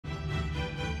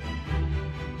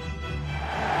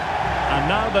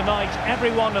Now the night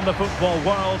everyone in the football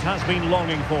world has been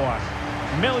longing for.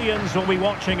 Millions will be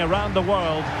watching around the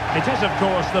world. It is, of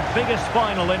course, the biggest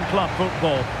final in club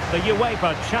football, the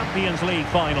UEFA Champions League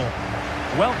final.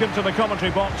 Welcome to the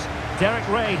commentary box. Derek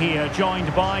Ray here,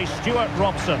 joined by Stuart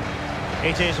Robson.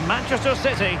 It is Manchester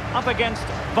City up against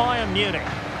Bayern Munich.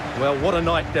 Well, what a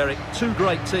night, Derek. Two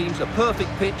great teams, a perfect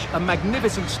pitch, a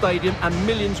magnificent stadium and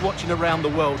millions watching around the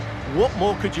world. What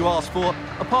more could you ask for,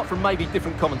 apart from maybe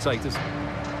different commentators?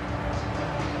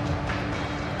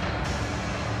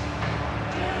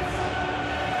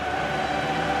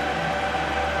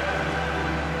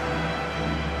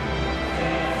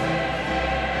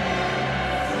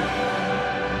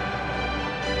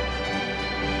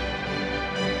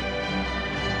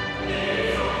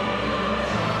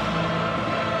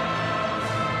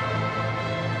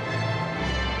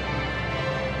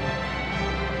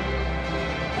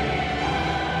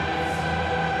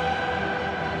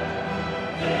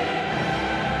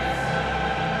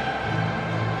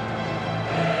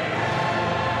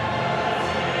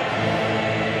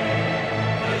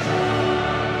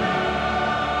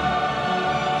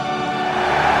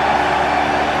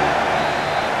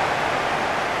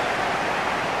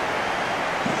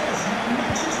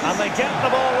 And they get the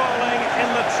ball rolling in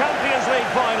the Champions League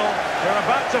final. We're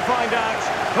about to find out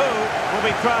who will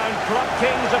be crowned Club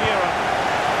Kings of Europe.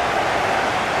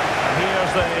 And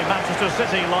here's the Manchester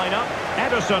City lineup.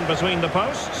 Ederson between the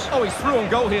posts. Oh, he's through on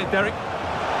goal here, Derek.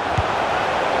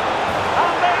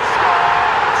 And they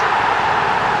scored!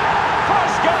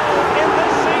 First goal in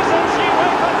this season's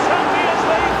UEFA Champions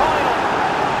League final.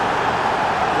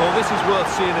 Well, this is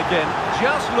worth seeing again.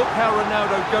 Just look how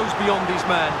Ronaldo goes beyond his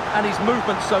man, and his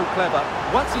movement's so clever.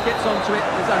 Once he gets onto it,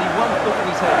 there's only one foot in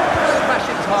his head. Smash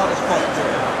it as hard as possible.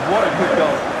 What a good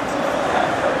goal.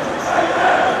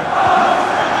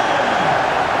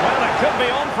 Well, it could be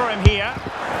on for him here. A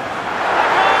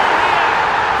goal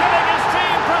here, giving his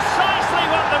team precisely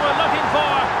what they were looking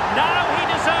for. Now he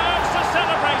deserves to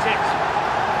celebrate it.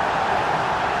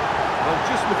 Well,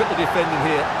 just look at the defending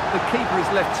here. The keeper is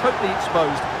left totally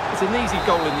exposed. It's an easy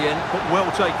goal in the end, but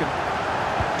well taken.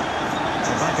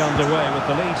 We're back underway with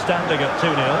the lead standing at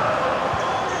 2-0.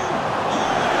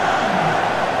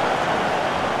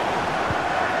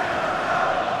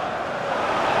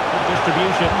 Good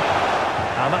distribution.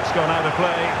 And that's gone out of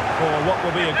play for what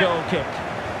will be a goal kick.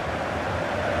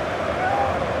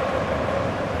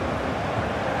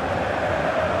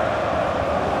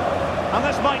 And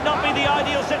this might not be the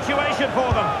ideal situation for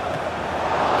them.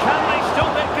 Can they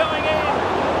stop it going in?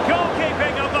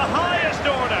 Goalkeeping of the highest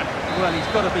order. Well, he's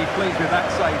got to be pleased with that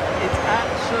save. It's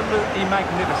absolutely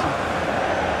magnificent.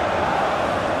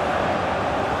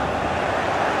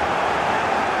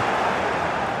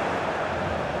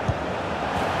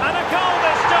 And a goal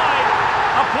this time.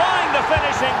 Applying the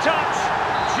finishing touch.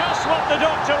 Just what the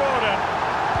doctor ordered.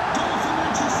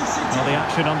 Well, the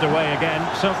action underway again.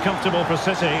 So comfortable for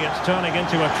City, it's turning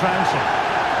into a trouncing.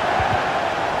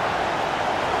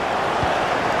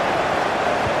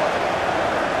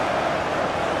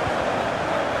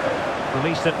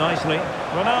 Released it nicely.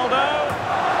 Ronaldo.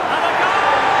 And a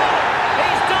goal!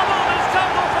 He's doubled his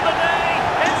total for the day.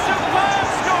 It's superb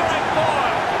scoring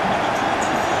form.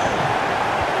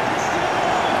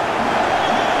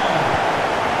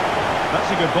 That's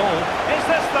a good ball. Is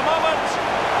this the moment?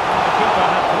 The keeper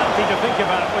had plenty to think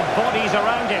about with bodies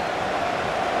around him.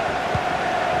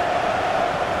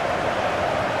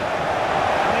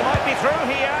 And he might be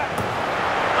through here.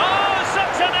 Oh,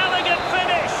 such an elegant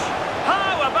finish!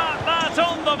 How about that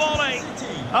on the volley?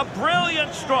 A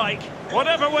brilliant strike,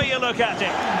 whatever way you look at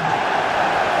it.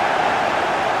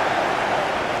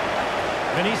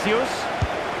 Vinicius,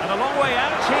 and a long way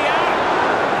out here.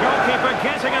 Goalkeeper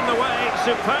getting in the way,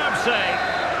 superb save.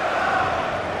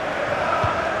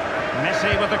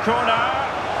 Messi with the corner,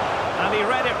 and he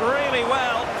read it really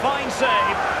well, fine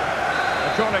save.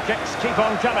 The corner kicks keep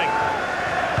on coming.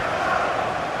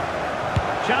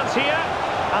 Chance here.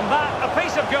 And that, a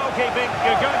piece of goalkeeping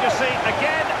you're going to see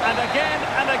again and again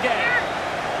and again.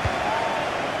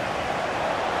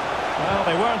 Well,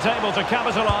 they weren't able to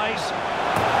capitalise.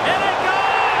 In it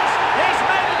goes! He's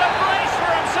made it a brace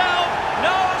for himself.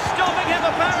 No stopping him,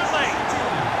 apparently.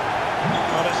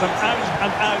 Well, it's an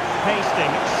out-and-out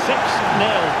pasting. 6-0.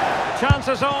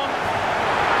 Chances on.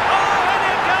 Oh, in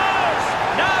it goes!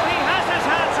 Now he has his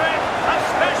hat-trick. A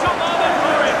special moment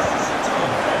for him.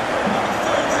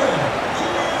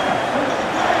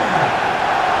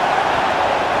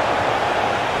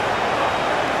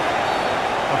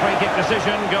 Free kick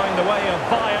decision going the way of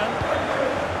Bayern.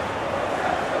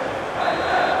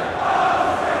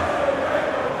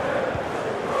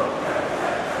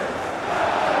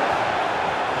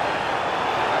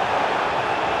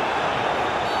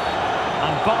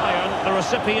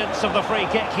 recipients of the free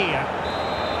kick here.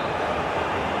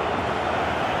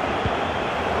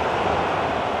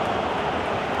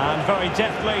 And very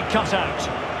deftly cut out.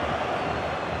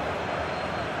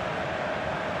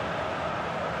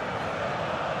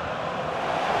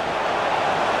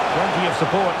 Plenty of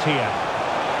support here.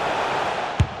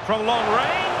 From long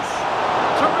range,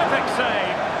 terrific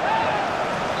save.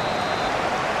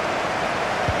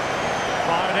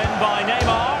 Fired in by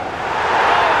Neymar.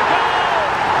 Oh, a goal!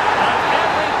 And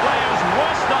every player's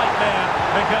worst nightmare,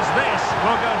 because this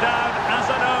will go down as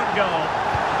an own goal.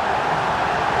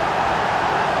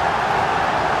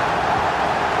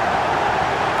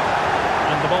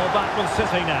 And the ball back with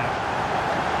City now.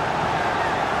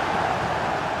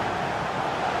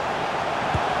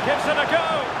 Gives it a go.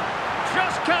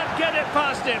 Just can't get it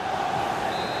past him.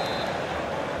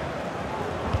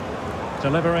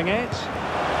 Delivering it.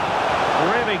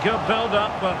 Really good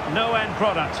build-up, but no end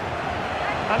product.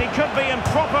 And he could be in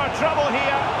proper trouble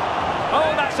here.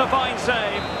 Oh, that's a fine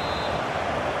save.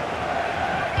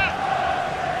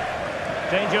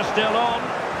 Danger still on.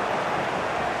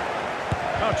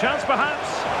 Oh, chance perhaps.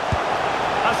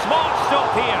 A smart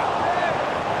stop here.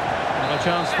 And a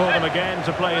chance for them again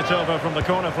to play it over from the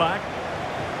corner flag.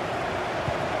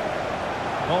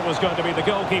 Always going to be the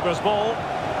goalkeeper's ball.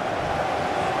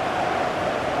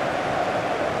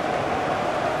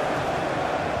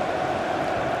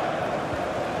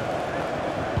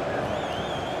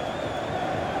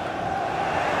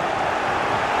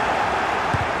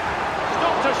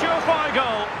 Stopped a surefire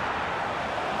goal.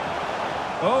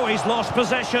 Oh, he's lost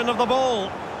possession of the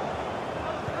ball.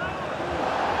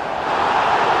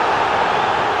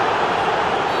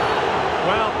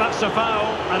 Well, that's a foul,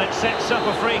 and it sets up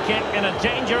a free kick in a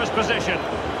dangerous position.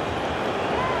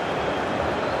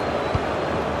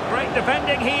 Great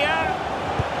defending here.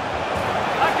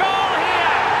 A goal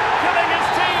here, giving his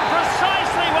team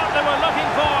precisely what they were looking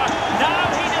for. Now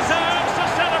he deserves to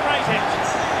celebrate it.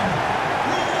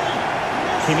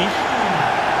 Kimmich.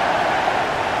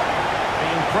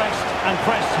 Being pressed and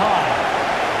pressed high.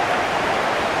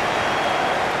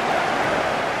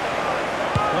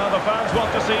 Well, the fans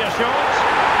want to see a shot.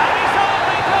 And he's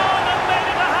only gone and made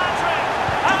it a hat-trick.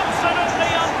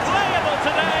 Absolutely unplayable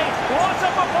today. What a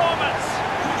performance.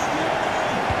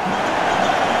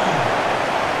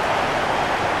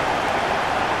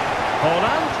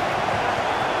 Haaland.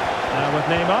 Now with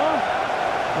Neymar.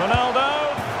 Ronaldo.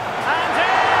 And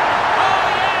in!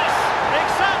 Oh, yes!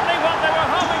 Exactly what they were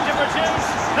hoping to produce.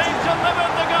 They've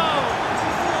delivered the goal.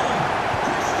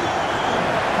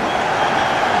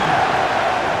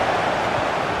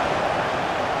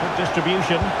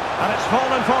 Distribution, and it's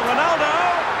fallen for Ronaldo.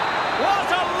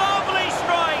 What a lovely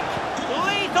strike!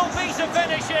 Lethal piece of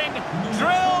finishing,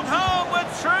 drilled home with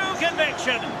true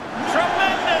conviction.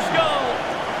 Tremendous goal.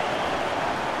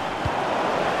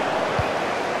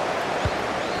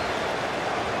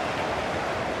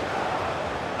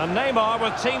 And Neymar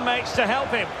with teammates to help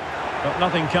him. But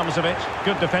nothing comes of it.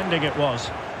 Good defending it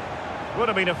was. Would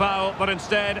have been a foul, but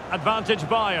instead, advantage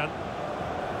Bayern.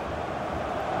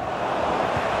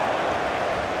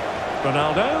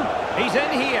 Ronaldo, he's in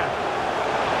here.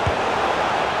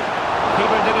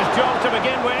 Keeper did his job to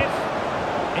begin with.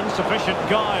 Insufficient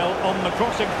guile on the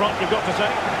crossing front, you've got to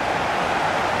say.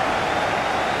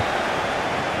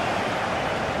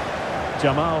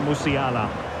 Jamal Musiala.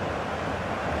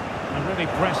 And really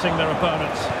pressing their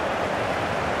opponents.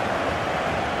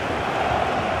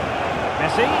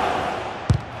 Messi.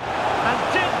 And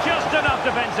did just enough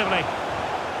defensively.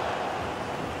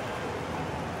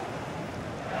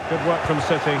 Good work from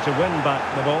City to win back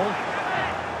the ball.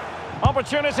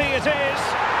 Opportunity it is.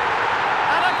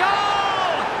 And a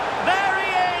goal! There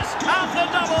he is at the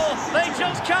double. They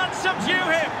just can't subdue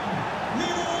him.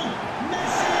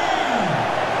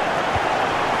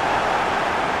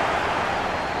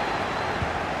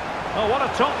 Oh, what a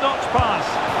top-notch pass.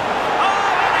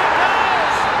 Oh, and it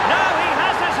goes! Now he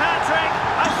has his hat-trick.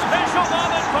 A special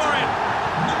moment for him.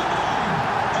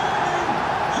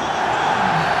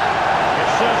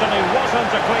 Certainly wasn't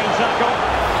a clean tackle,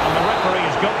 and the referee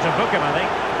has got to book him, I think.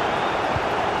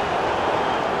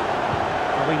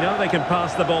 Well, we know they can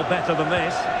pass the ball better than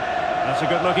this. That's a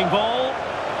good-looking ball.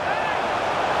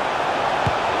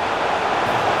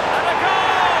 And a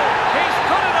goal! He's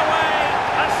put it away!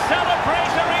 A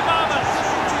celebratory moment!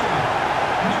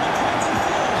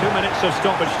 2 minutes of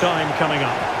stoppage time coming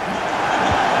up.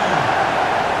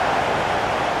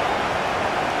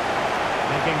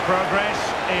 Making progress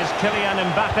is Kylian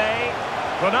Mbappe.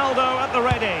 Ronaldo at the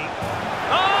ready.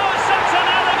 Oh, such an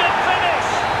elegant finish!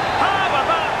 How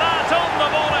about that on the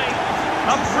volley?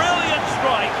 A brilliant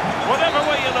strike, whatever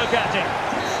way you look at it.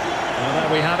 Well,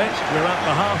 we have it. We're at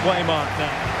the halfway mark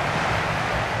now.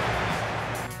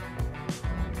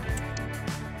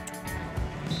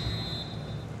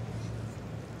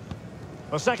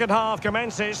 The second half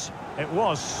commences. It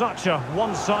was such a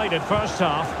one-sided first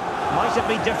half. Might it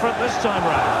be different this time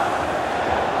round?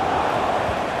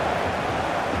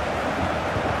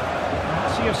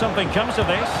 Let's see if something comes of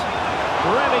this.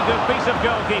 Really good piece of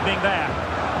goalkeeping there.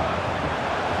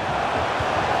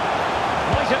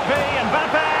 Might it be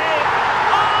Mbappe?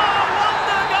 Oh,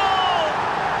 wonder goal!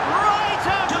 Right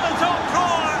out of the top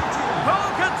drawer. Who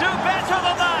could do better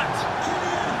than that?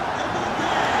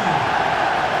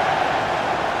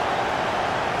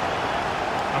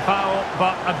 A foul,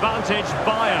 but advantage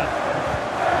Bayern.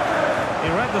 He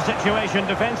read the situation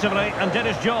defensively and did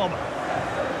his job.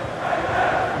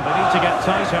 They need to get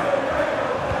tighter.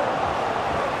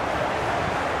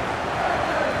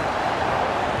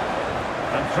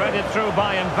 Threaded through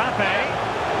by Mbappe.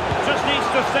 Just needs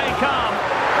to stay calm.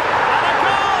 And a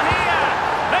goal here!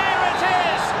 There it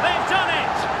is! They've done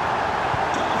it!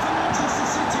 Manchester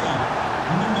City,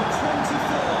 number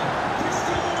 24,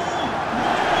 Cristiano.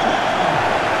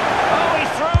 Oh,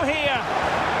 he's through here!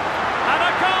 And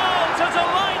a goal to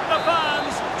delight the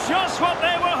fans! Just what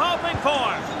they were hoping for!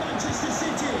 Manchester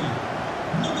City,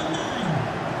 number 9,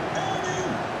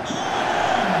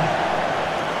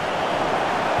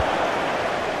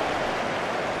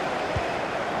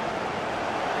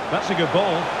 That's a good ball,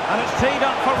 and it's teed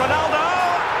up for Ronaldo.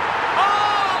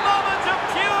 Oh, a moment of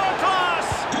pure class!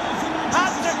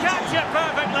 Had to catch it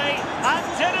perfectly, and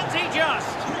didn't he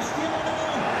just?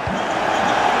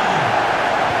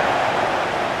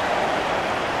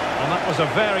 And that was a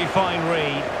very fine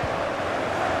read.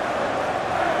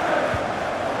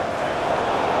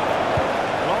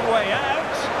 Long way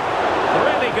out.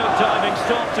 Really good diving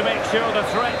stop to make sure the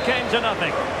threat came to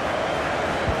nothing.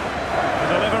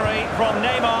 Delivery from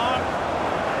Neymar.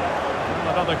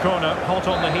 Another corner, hot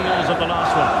on the heels of the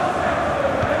last one.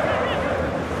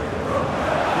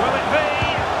 Will it be?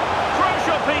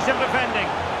 Crucial piece of defending.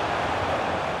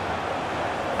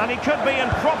 And he could be in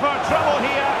proper trouble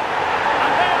here.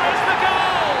 And there is the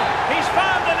goal! He's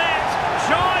found the net.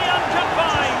 Joy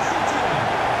unconfined.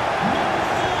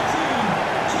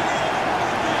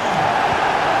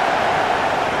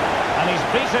 And he's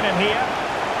beaten him here.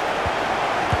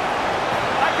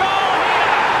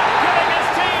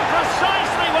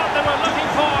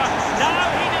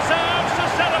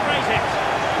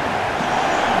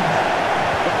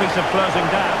 Piece of closing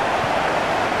down.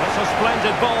 That's a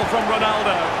splendid ball from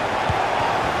Ronaldo.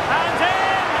 And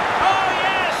in! Oh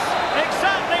yes!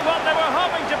 Exactly what they were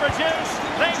hoping to produce.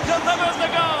 They've delivered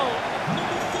the goal.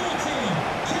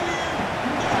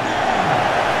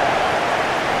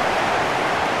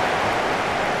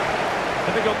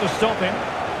 Difficult to stop him.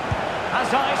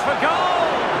 Has eyes for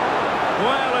goal!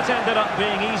 Well, it ended up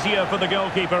being easier for the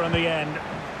goalkeeper in the end.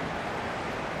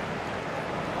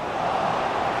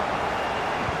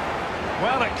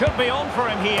 Well, it could be on for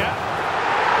him here.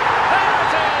 There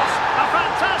it is! A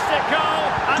fantastic goal,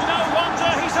 and no wonder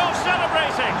he's off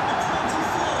celebrating.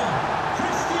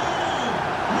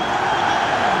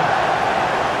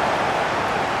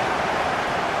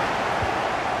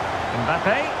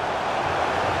 Mbappe.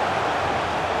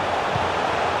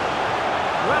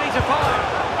 Ready to fire.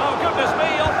 Oh, goodness me,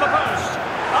 off the post.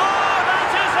 Oh, that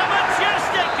is a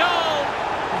majestic goal!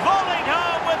 Volleyed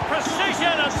home with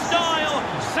precision and style.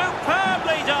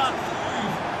 Superbly done.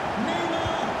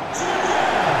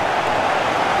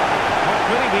 Won't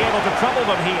really be able to trouble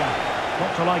them here.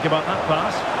 What to like about that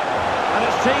pass. And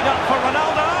it's teed up for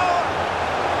Ronaldo.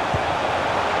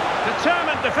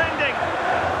 Determined defending.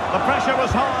 The pressure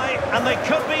was high, and they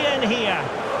could be in here.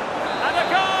 And a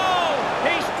goal!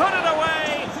 He's put it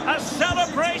away. A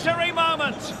celebratory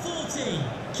moment. 40,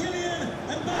 Kylian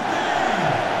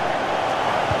Mbappe.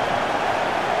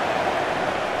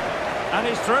 And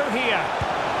he's through here.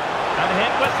 And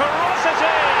hit with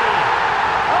ferocity.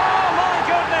 Oh, my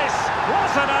goodness.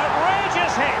 What an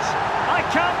outrageous hit. I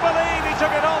can't believe he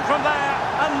took it on from there.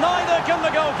 And neither can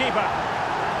the goalkeeper.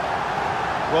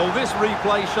 Well, this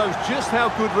replay shows just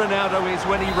how good Ronaldo is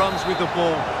when he runs with the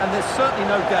ball. And there's certainly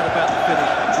no doubt about the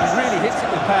finish. He really hits it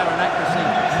with power and accuracy.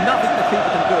 Nothing the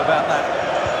keeper can do about that.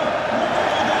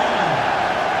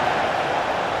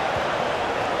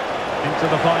 Into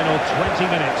the final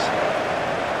 20 minutes.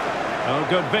 Oh,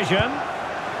 good vision.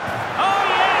 Oh,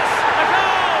 yes! A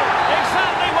goal!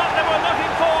 Exactly what they were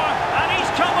looking for, and he's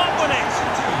come up with it.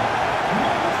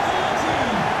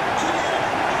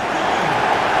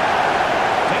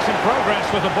 Makes some progress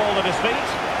with the ball at his feet.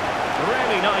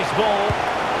 Really nice ball.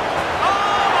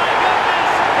 Oh, my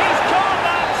goodness! He's caught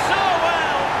that so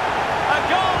well! A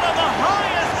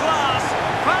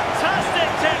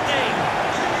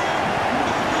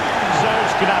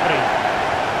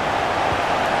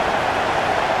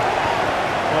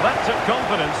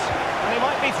confidence. And he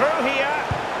might be through here.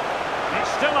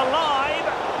 It's still alive.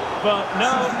 But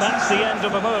no, that's the end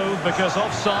of the move because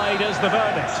offside is the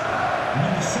verdict.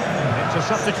 Number 7. It's a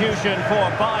substitution for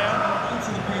Bayern. Out of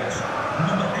the pitch.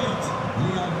 Number 8,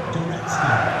 Leon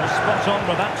Goretzka. Well, spot on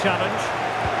with that challenge.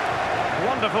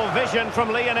 Wonderful vision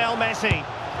from Lionel Messi.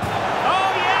 Oh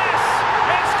yes!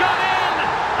 It's gone in!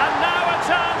 And now a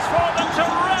chance for them to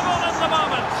revel in the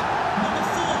moment. Number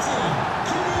 14,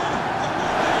 Kylian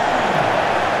Mbappe.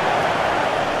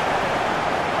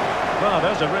 Well,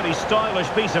 there's a really stylish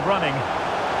piece of running.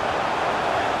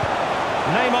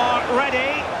 Neymar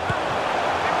ready.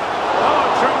 Oh,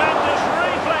 tremendous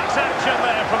reflex action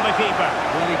there from the keeper.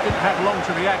 Well, he didn't have long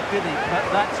to react, did he? But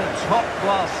that's a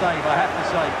top-class save, I have to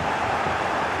say.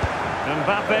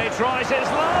 Mbappe tries his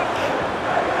luck.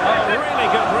 Oh, really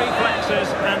good reflexes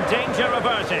and danger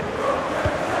averted.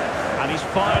 And he's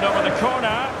fired over the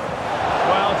corner.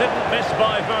 Well, didn't miss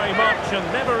by very much and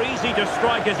never easy to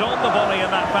strike it on the volley in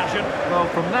that fashion. Well,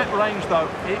 from that range, though,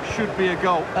 it should be a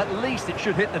goal. At least it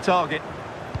should hit the target.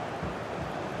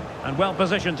 And well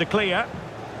positioned to clear.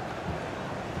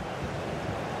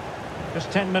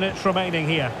 Just 10 minutes remaining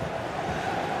here.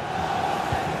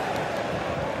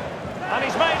 And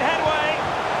he's made headway.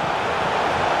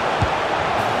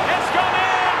 It's gone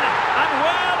in! And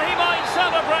well, he might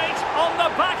celebrate on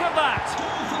the back of that.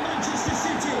 Goal for Manchester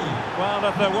City. Well,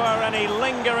 if there were any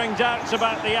lingering doubts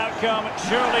about the outcome,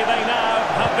 surely they now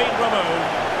have been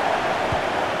removed.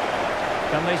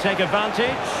 Can they take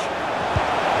advantage?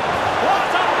 What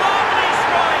a lovely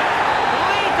strike!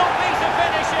 Lethal piece of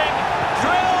finishing.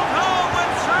 Drilled home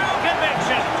with true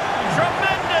conviction.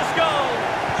 Tremendous goal.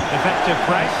 Effective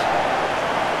press.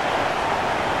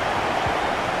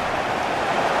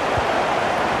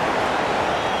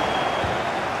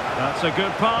 That's a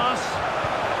good pass.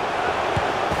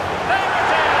 There it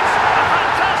is! A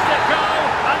fantastic goal,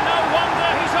 and no wonder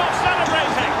he's off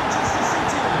celebrating. Manchester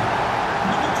City.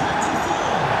 Number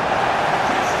 24,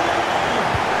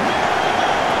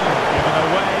 Given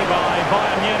away by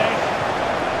Bayern Munich.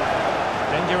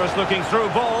 Dangerous looking through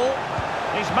ball.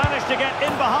 He's managed to get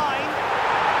in behind.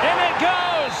 In it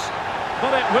goes!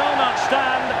 But it will not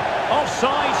stand.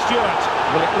 Offside, Stuart.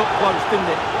 Well, it looked close, didn't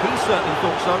it? He certainly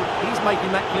thought so. He's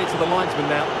making that clear to the linesman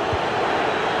now.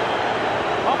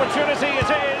 Opportunity it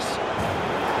is.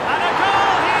 And a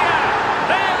goal here.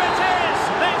 There it is.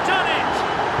 They've done it.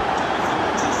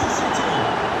 Manchester City.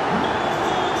 Number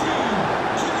 14,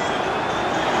 Kylian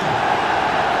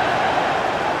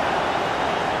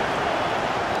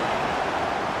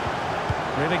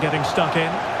Mbappe. Really getting stuck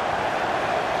in.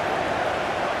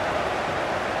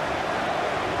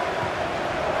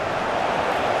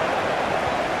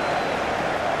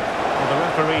 The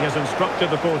referee has instructed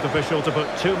the fourth official to put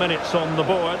 2 minutes on the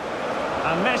board.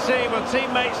 And Messi with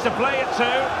teammates to play it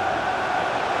to.